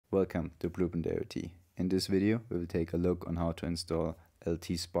Welcome to Blueprint IoT. In this video, we will take a look on how to install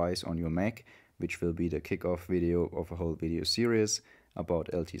LTspice on your Mac, which will be the kickoff video of a whole video series about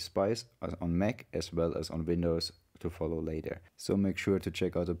LTspice on Mac as well as on Windows to follow later. So make sure to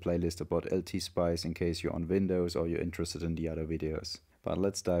check out the playlist about LTspice in case you're on Windows or you're interested in the other videos. But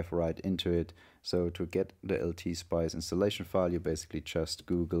let's dive right into it. So to get the LTspice installation file, you basically just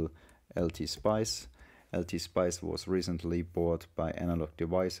Google LTspice. LTspice was recently bought by Analog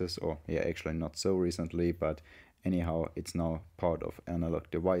Devices, or yeah, actually not so recently, but anyhow, it's now part of Analog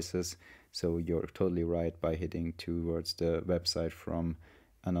Devices. So you're totally right by hitting towards the website from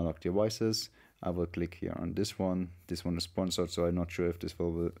Analog Devices. I will click here on this one. This one is sponsored, so I'm not sure if this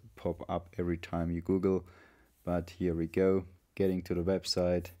will pop up every time you Google, but here we go. Getting to the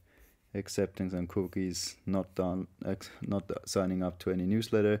website, accepting some cookies, not signing up to any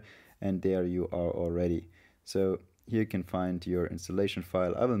newsletter, and there you are already. So here you can find your installation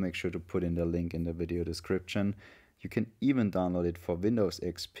file. I will make sure to put in the link in the video description. You can even download it for Windows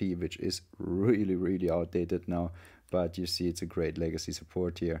XP, which is really outdated now, but you see it's a great legacy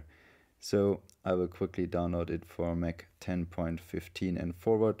support here. So I will quickly download it for Mac 10.15 and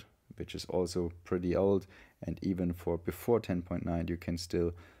forward, which is also pretty old, and even for before 10.9 you can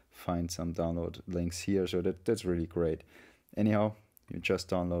still find some download links here, so that's really great. Anyhow, you just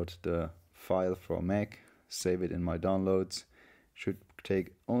download the file for Mac, save it in my downloads. Should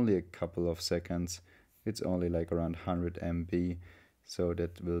take only a couple of seconds. It's only like around 100 MB, so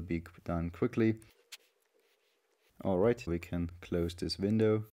that will be done quickly. Alright, we can close this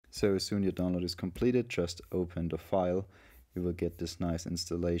window. So as soon as your download is completed, just open the file. You will get this nice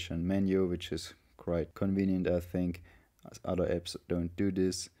installation menu, which is quite convenient, I think, as other apps don't do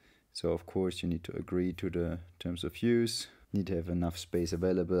this. So of course you need to agree to the terms of use. Need to have enough space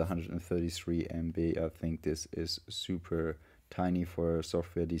available, 133 MB. I think this is super tiny for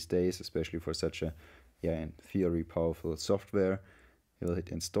software these days, especially for such a, in theory, powerful software. You will hit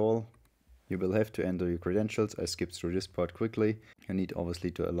install. You will have to enter your credentials. I skipped through this part quickly. You need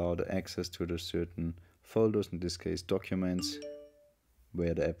obviously to allow the access to the certain folders, in this case documents,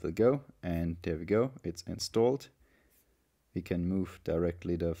 where the app will go, and there we go, it's installed. We can move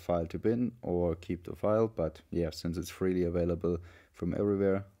directly the file to bin or keep the file, but yeah, since it's freely available from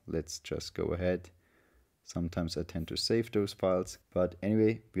everywhere, let's just go ahead. Sometimes I tend to save those files, but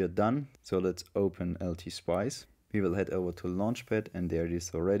anyway, we are done. So let's open LTspice. We will head over to Launchpad, and there it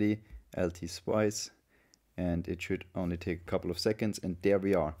is already, LTspice, and it should only take a couple of seconds, and there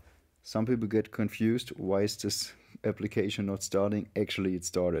we are. Some people get confused, why is this application not starting? Actually, it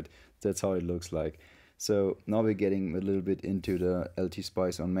started. That's how it looks like. So now we're getting a little bit into the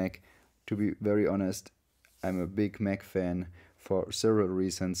LTspice on Mac. To be very honest, I'm a big Mac fan for several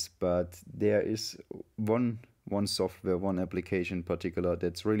reasons, but there is one software, one application in particular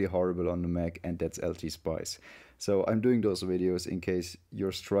that's really horrible on the Mac, and that's LTspice. So I'm doing those videos in case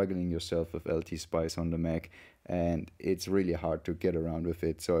you're struggling yourself with LTspice on the Mac, and it's really hard to get around with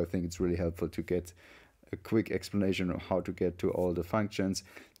it. So I think it's really helpful to get a quick explanation of how to get to all the functions.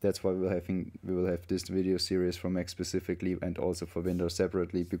 That's why we will have this video series for Mac specifically and also for Windows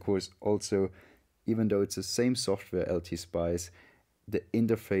separately, because also, even though it's the same software, LTspice, the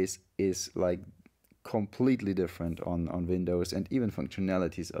interface is like completely different on Windows, and even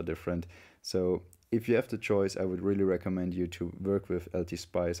functionalities are different. So if you have the choice, I would really recommend you to work with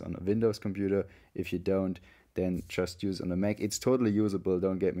LTspice on a Windows computer. If you don't, then just use on a Mac. It's totally usable,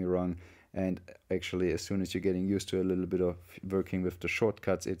 don't get me wrong. And actually, as soon as you're getting used to a little bit of working with the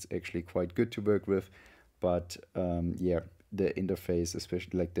shortcuts, it's actually quite good to work with. But yeah, the interface,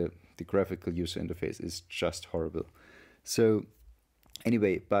 especially like the graphical user interface, is just horrible. So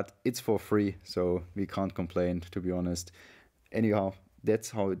anyway, but it's for free, so we can't complain, to be honest. Anyhow,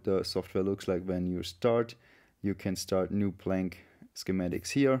 that's how the software looks like when you start. You can start new blank schematics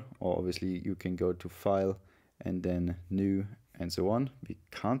here, or obviously you can go to File and then New and so on. We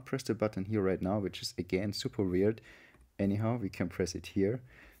can't press the button here right now, which is again super weird. Anyhow, we can press it here.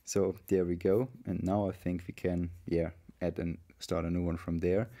 So there we go. And now I think we can, add and start a new one from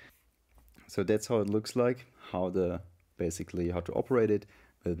there. So that's how it looks like. Basically how to operate it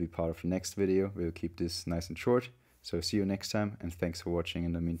will be part of the next video. We'll keep this nice and short. So see you next time, and thanks for watching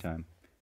in the meantime.